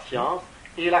avoir la patience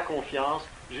et la confiance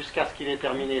jusqu'à ce qu'il ait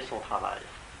terminé son travail.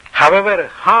 However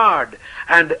hard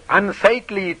and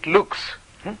unsightly it looks,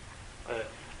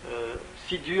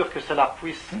 si dur que cela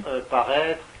puisse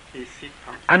paraître,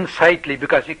 unsightly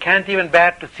because you can't even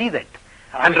bear to see that,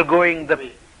 undergoing the...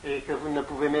 Oui. Et que vous ne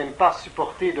pouvez même pas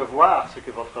supporter de voir ce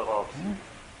que votre robe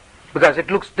because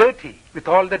it looks dirty with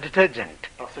all the detergent.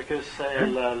 Parce que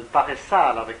elle paraît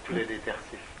sale avec tous les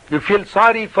détergents. You feel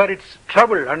sorry for its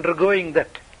trouble undergoing that.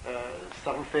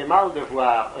 Ça vous fait mal de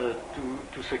voir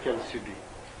tout ce qu'elle subit.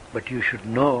 But you should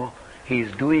know he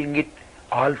is doing it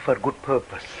all for good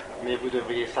purpose. Mais vous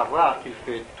devriez savoir qu'il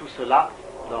fait tout cela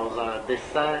dans un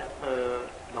dessein,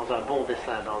 dans un bon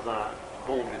dessein, dans un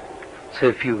bon but. So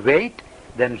if you wait,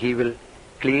 then he will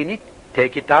clean it,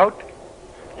 take it out.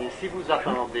 Et si vous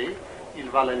attendez, il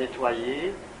va la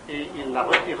nettoyer et il la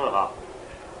retirera.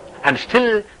 And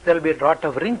still there will be a lot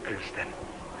of wrinkles then.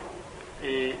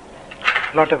 Et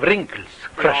lot of wrinkles,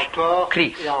 crushed,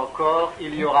 crease. Et encore,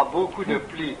 il y aura beaucoup de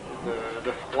plis,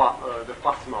 de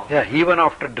froissement. Yeah, even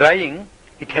after drying,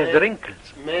 it has the wrinkles.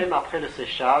 Même après le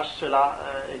séchage, cela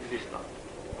existe.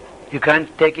 You can't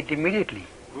take it immediately.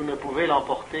 Vous ne pouvez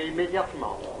l'emporter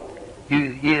immédiatement.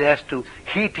 He has to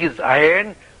heat his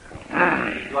iron.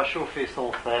 Il doit chauffer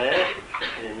son fer.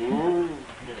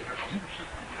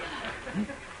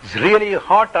 It's really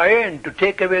hot iron to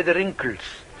take away the wrinkles.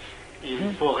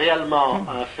 Il faut réellement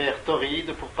un fer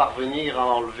torride pour parvenir à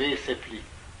enlever ces plis.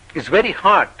 It's very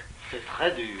hot. C'est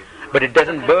très dur. But it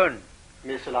doesn't burn.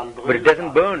 Mais cela ne brûle But it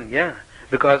doesn't pas. burn, yeah.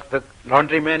 Because the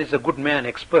laundryman is a good man,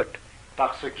 expert.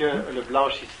 Parce que le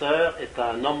blanchisseur est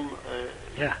un homme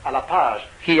Yeah. à la page.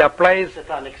 He applies,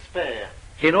 C'est un expert.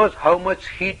 he knows how much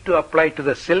heat to apply to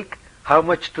the silk, how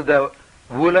much to the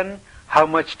woolen, how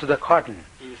much to the cotton.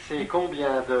 Il sait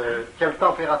quelle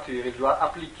température il doit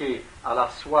appliquer à la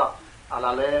soie, à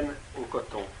la laine, au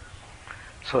coton.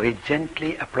 So he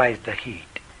gently applies the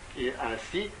heat. Et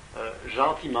ainsi,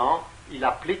 gentiment, il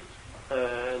applique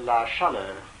la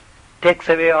chaleur. Takes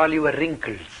away all your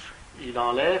wrinkles. Il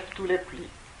enlève tous les plis.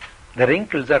 The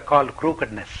wrinkles are called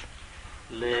crookedness.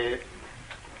 Les...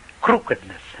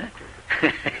 Crookedness.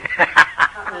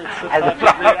 As the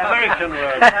American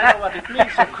word. I know what it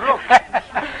means, a crook.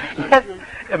 Yes.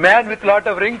 A man with lot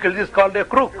of wrinkles is called a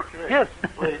crook. Yes.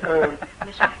 Oui,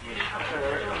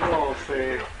 non,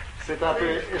 c'est un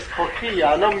peu escroquerie.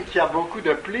 Un homme qui a beaucoup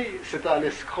de plis, c'est un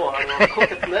escroc. Alors,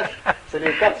 crookedness, c'est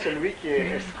le cas de celui qui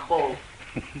est escroc,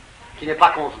 qui n'est pas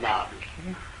convenable.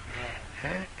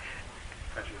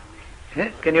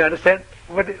 Can you understand?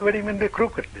 What do you mean by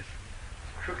crookedness?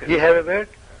 You have a word,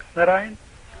 Narayan?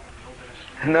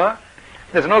 No?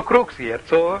 There's no crooks here,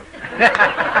 so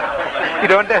you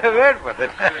don't have a word for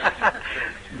that.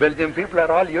 Belgian people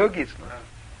are all yogis. No?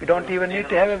 You don't even need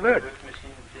to have a word.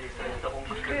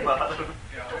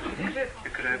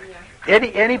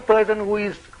 Any person who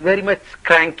is very much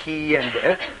cranky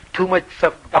and too much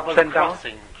of ups and downs,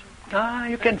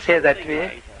 you can say that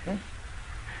way.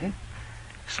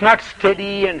 It's not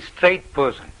steady and straight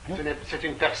person. C'est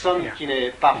une personne qui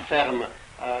n'est pas ferme,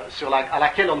 à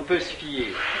laquelle on ne peut se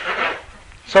fier.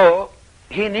 So,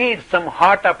 he needs some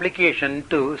hot application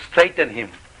to straighten him.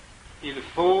 Il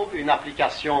faut une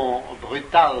application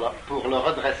brutale pour le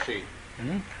redresser.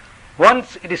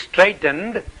 Once it is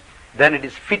straightened, then it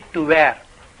is fit to wear.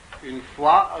 Une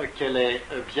fois qu'elle est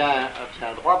bien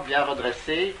droite, bien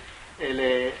redressée, elle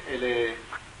est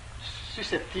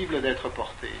susceptible d'être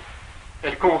portée.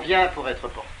 Elle convient pour être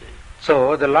portée.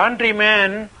 So the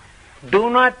laundrymen do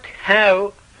not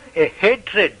have a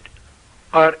hatred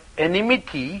or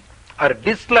enmity or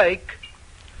dislike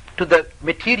to the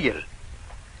material.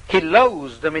 He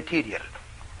loves the material.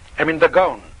 I mean the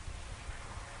gown.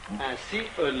 Ainsi,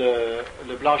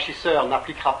 le blanchisseur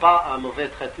n'appliquera pas un mauvais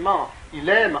traitement. Il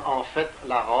aime en fait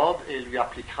la robe et lui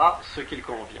appliquera ce qu'il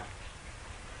convient.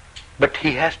 But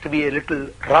he has to be a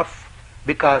little rough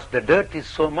because the dirt is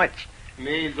so much.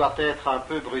 Mais il doit être un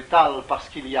peu brutal parce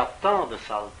qu'il y a tant de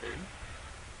saleté.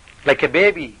 Like a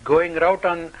baby going out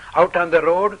on the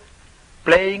road,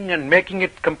 playing and making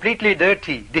it completely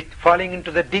dirty, falling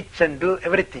into the ditch and do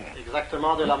everything.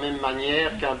 Exactement de la même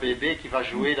manière qu'un bébé qui va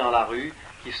jouer dans la rue,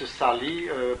 qui se salit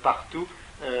partout,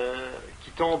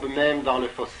 qui tombe même dans le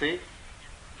fossé.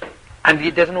 And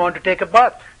he doesn't want to take a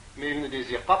bath. Mais il ne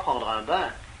désire pas prendre un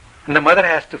bain. And the mother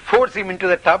has to force him into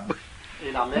the tub.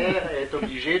 Et la mère est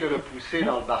obligée de le pousser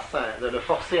dans le bassin, de le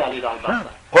forcer à aller dans le bassin.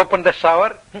 Open the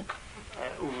shower.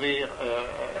 Ouvrir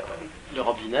le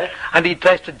robinet. And he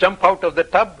tries to jump out of the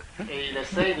tub. Et il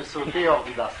essaye de sauter hors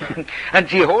du bassin. And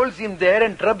she holds him there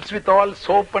and rubs with all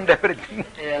soap and everything.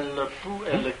 Et elle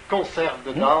le conserve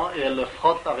dedans et elle le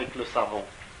frotte avec le savon.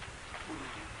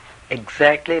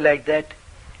 Exactly like that,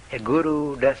 a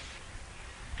guru does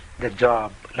the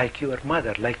job, like your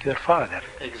mother, like your father.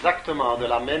 Exactement de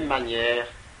la même manière,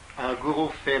 un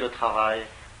gourou fait le travail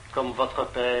comme votre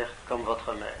père, comme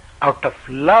votre mère. Out of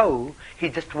love, he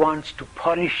just wants to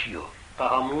polish you.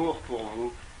 Par amour pour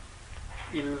vous,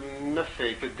 il ne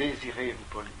fait que désirer vous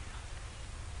polir.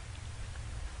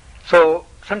 So,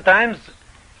 sometimes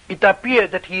it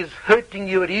appears that he is hurting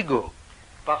your ego.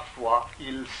 Parfois,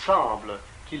 il semble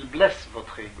qu'il blesse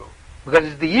votre ego.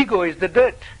 Because the ego is the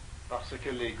dirt. Parce que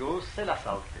l'ego, c'est la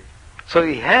saleté. So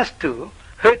he has to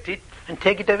hurt it and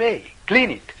take it away, clean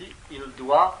it. Il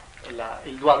doit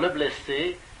le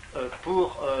blesser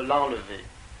pour l'enlever.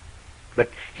 But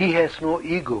he has no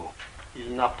ego.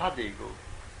 Il n'a pas d'ego.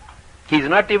 He is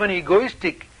not even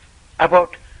egoistic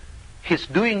about his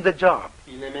doing the job.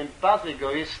 Il n'est même pas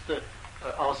égoïste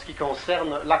en ce qui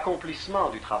concerne l'accomplissement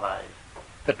du travail.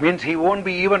 That means he won't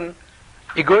be even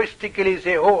egoistically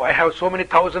say, oh, I have so many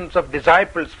thousands of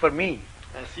disciples for me.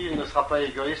 Ainsi, il ne sera pas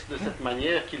égoïste de cette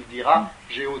manière qu'il dira,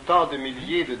 j'ai autant de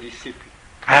milliers de disciples.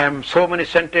 I am so many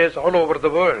centers all over the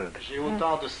world. J'ai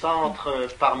autant de centres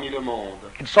parmi le monde.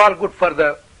 It's all good for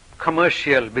the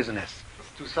commercial business.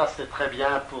 Tout ça, c'est très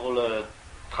bien pour le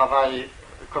travail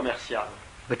commercial.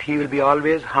 But he will be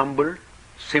always humble,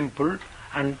 simple,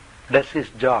 and does his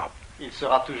job. Il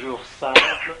sera toujours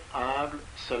simple, humble,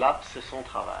 cela, c'est son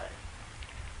travail.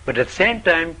 But at the same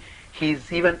time, he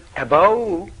is even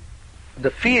above the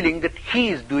feeling that he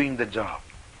is doing the job.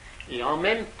 Et en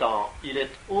même temps, il est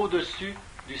au-dessus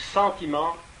du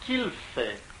sentiment qu'il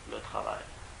fait le travail.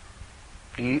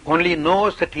 He only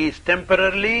knows that he is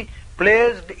temporarily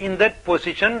placed in that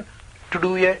position to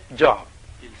do a job.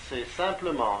 Il sait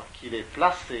simplement qu'il est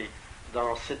placé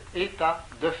dans cet état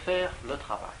de faire le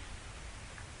travail.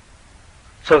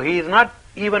 So he is not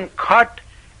even caught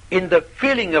in the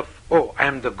feeling of, oh, I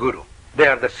am the guru. They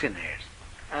are the sinners.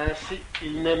 Ainsi,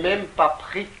 il n'est même pas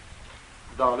pris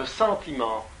dans le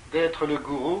sentiment d'être le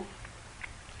gourou.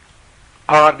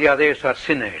 Or the others are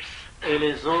sinners. Et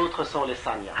les autres sont les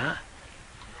sannyas. Huh?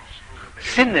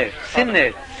 Sinners.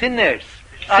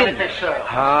 Ah, les pécheurs.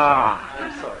 Ah,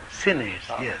 I'm sorry. sinners,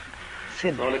 yes.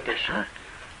 Sont Sinners. les pécheurs.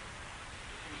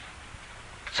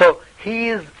 So he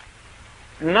is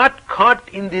not caught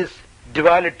in these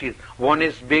dualities. One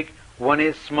is big, one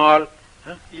is small.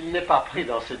 Il n'est pas pris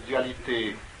dans cette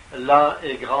dualité. L'un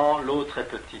est grand, l'autre est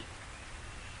petit.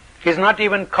 He is not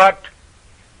even caught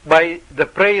by the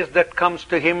praise that comes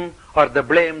to him or the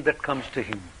blame that comes to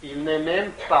him. Il n'est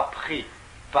même pas pris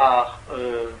par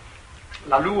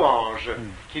la louange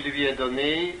qui lui est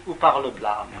donnée ou par le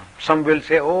blâme. Some will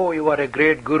say, oh, you are a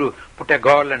great guru. Put a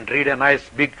garland, read a nice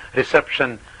big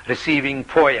reception, receiving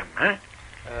poem.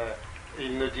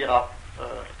 Il ne dira...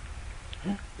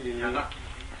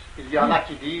 il y en a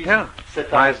qui disent, Yeah.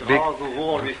 c'est un Nice grand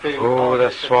gourou, on lui fait une Oh, grande the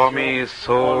réception, Swami is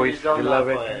so on lui is donne un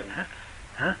beloved.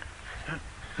 poème.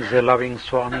 He's a loving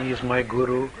Swami, is my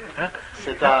guru.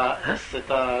 C'est un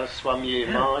Swami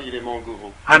aimant, il est mon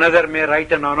gourou. Another may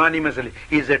write an anonymously.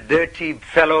 He's a dirty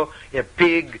fellow, a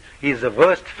pig. He's the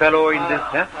worst fellow in this.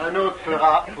 Un autre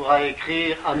pourra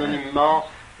écrire anonymement,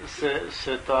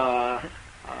 c'est un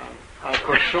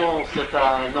cochon, c'est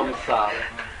un homme sale.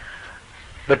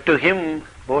 But to him,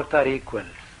 both are equal.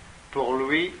 Pour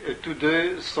lui, tous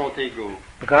deux sont égaux.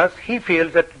 Because he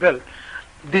feels that, well,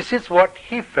 this is what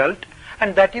he felt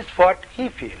and that is what he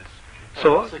feels.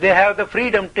 So they have the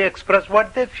freedom to express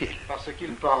what they feel. Parce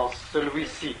qu'il pense,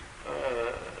 celui-ci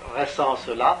ressent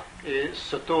cela et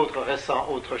cet autre ressent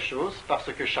autre chose,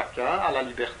 parce que chacun a la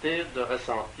liberté de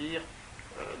ressentir,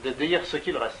 de dire ce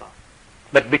qu'il ressent.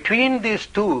 But between these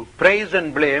two, praise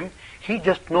and blame, he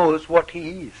just knows what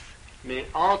he is. Mais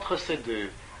entre ces deux,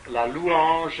 la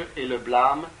louange et le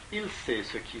blâme, il sait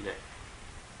ce qu'il est.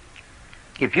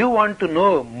 If you want to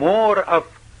know more of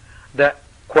the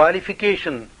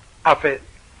qualification of a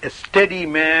steady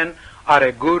man or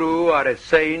a guru or a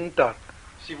saint or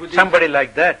Si vous, somebody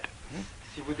like that,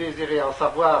 si vous désirez en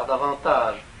savoir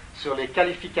davantage sur les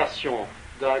qualifications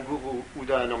d'un gourou ou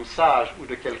d'un homme sage ou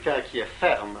de quelqu'un qui est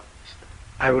ferme,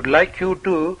 I would like you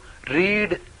to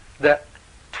read the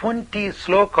 20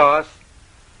 slokas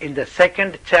in the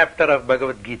second chapter of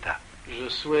Bhagavad Gita. je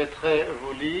souhaiterais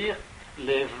vous lire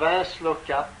les 20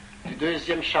 slokas du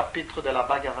deuxième chapitre de la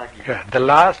Bhagavad Gita. Yeah, the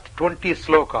last 20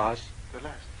 slokas The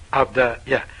last of the of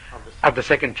the- of the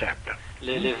second chapter.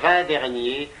 les 20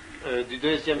 derniers du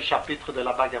deuxième chapitre de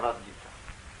la Bhagavad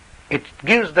Gita. It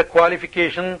gives the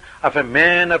qualification of a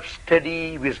man of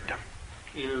steady wisdom.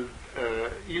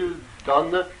 Il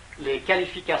donne les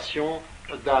qualifications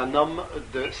d'un homme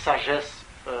de sagesse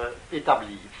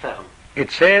établie, ferme.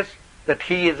 It says that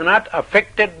he is not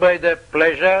affected by the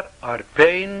pleasure or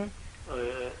pain,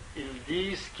 Ils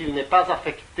disent qu'il n'est pas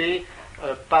affecté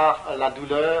par la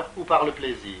douleur ou par le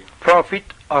plaisir, profit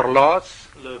or loss,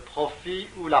 le profit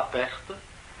ou la perte,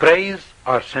 praise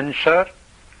or censure,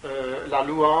 la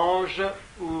louange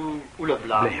ou le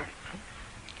blâme, blame.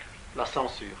 la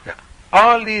censure.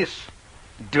 All these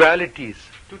dualities,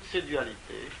 Toutes ces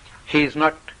dualités, he is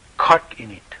not caught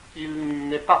in it. il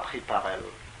n'est pas pris par elles.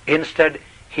 Instead,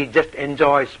 he just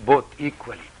enjoys both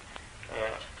equally.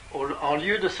 En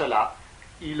lieu de cela,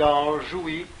 il en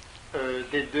jouit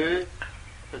des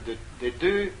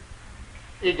deux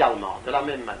également, de la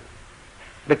même manière.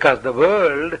 Because the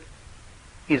world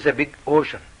is a big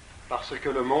ocean. Parce que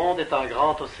le monde est un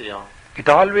grand océan. It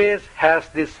always has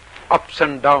these ups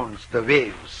and downs, the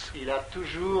waves. Il a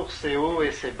toujours ses hauts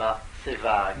et ses bas, ses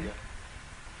vagues.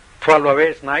 12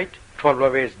 hours night, 12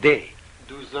 hours day.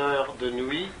 12 heures de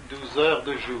nuit, 12 heures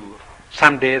de jour.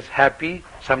 Some days happy,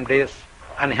 some days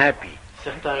unhappy.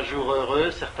 Certains jours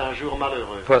heureux, certains jours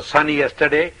malheureux. It was sunny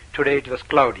yesterday, today it was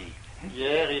cloudy.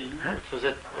 Hier, il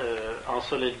faisait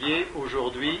ensoleillé,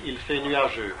 aujourd'hui, il fait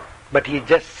nuageux. But he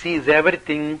just sees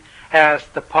everything as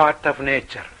the part of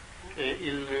nature. Et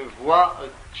il voit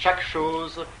chaque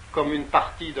chose comme une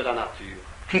partie de la nature.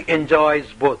 He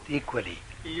enjoys both equally.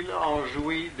 Il en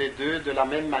jouit des deux de la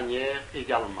même manière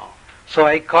également. So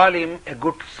I call him a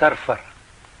good surfer.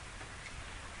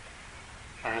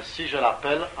 Ainsi, je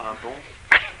l'appelle un bon...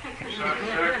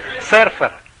 Surfer.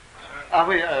 Ah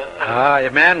oui, A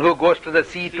man who goes to the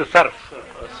sea to surf.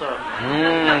 ça,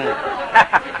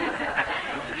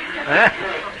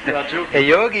 A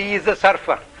yogi is a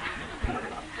surfer.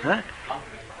 Huh?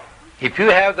 If you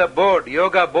have the board,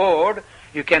 yoga board,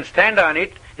 you can stand on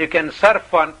it, you can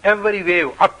surf on every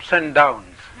wave, ups and downs.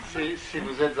 si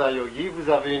vous êtes un yogi, vous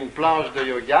avez une planche de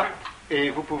yoga et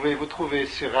vous pouvez vous trouver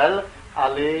sur elle,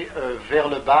 aller vers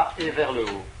le bas et vers le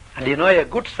haut. And you know, a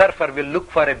good surfer will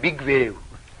look for a big wave.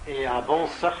 Et un bon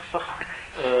surfeur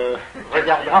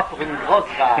regardera pour une grosse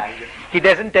vague. He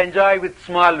doesn't enjoy with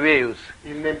small waves.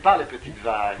 Il n'aime pas les petites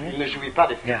vagues. Il ne jouit pas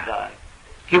des petites Yeah. vagues.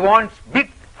 He wants big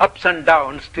ups and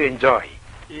downs to enjoy.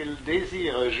 Il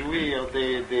désire jouir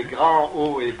des grands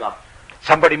hauts et bas.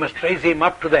 Somebody must raise him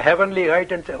up to the heavenly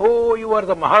height and say, oh, you are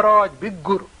the Maharaj, big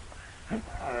guru.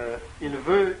 Il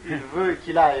veut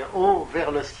qu'il aille haut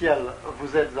vers le ciel.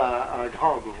 Vous êtes un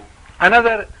grand gourou.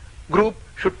 Another group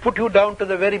should put you down to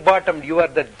the very bottom. You are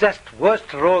the just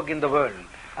worst rogue in the world.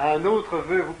 Un autre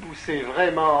veut vous pousser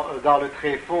vraiment dans le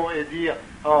tréfonds et dire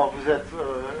oh vous êtes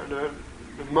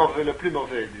le plus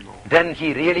mauvais du monde. Then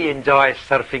he really enjoys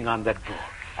surfing on that board.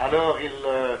 Alors il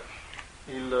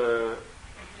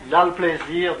a le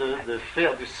plaisir de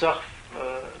faire du surf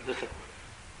de cette.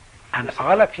 And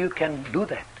all of you can do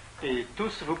that. Et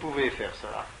tous vous pouvez faire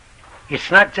cela.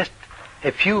 It's not just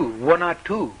a few, one or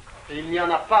two. Et il n'y en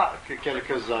a pas que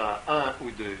quelques-uns, un ou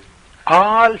deux.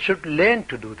 All should learn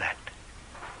to do that.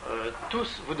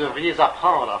 Tous vous devriez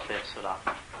apprendre à faire cela.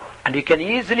 And you can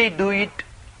easily do it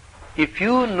if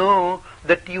you know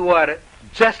that you are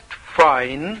just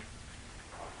fine.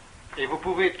 Et vous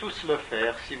pouvez tous le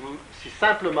faire si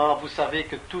simplement vous savez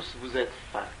que tous vous êtes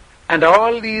fins. And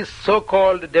all these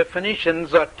so-called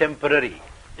definitions are temporary.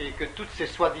 Et que toutes ces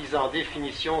soi-disant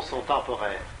définitions sont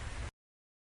temporaires.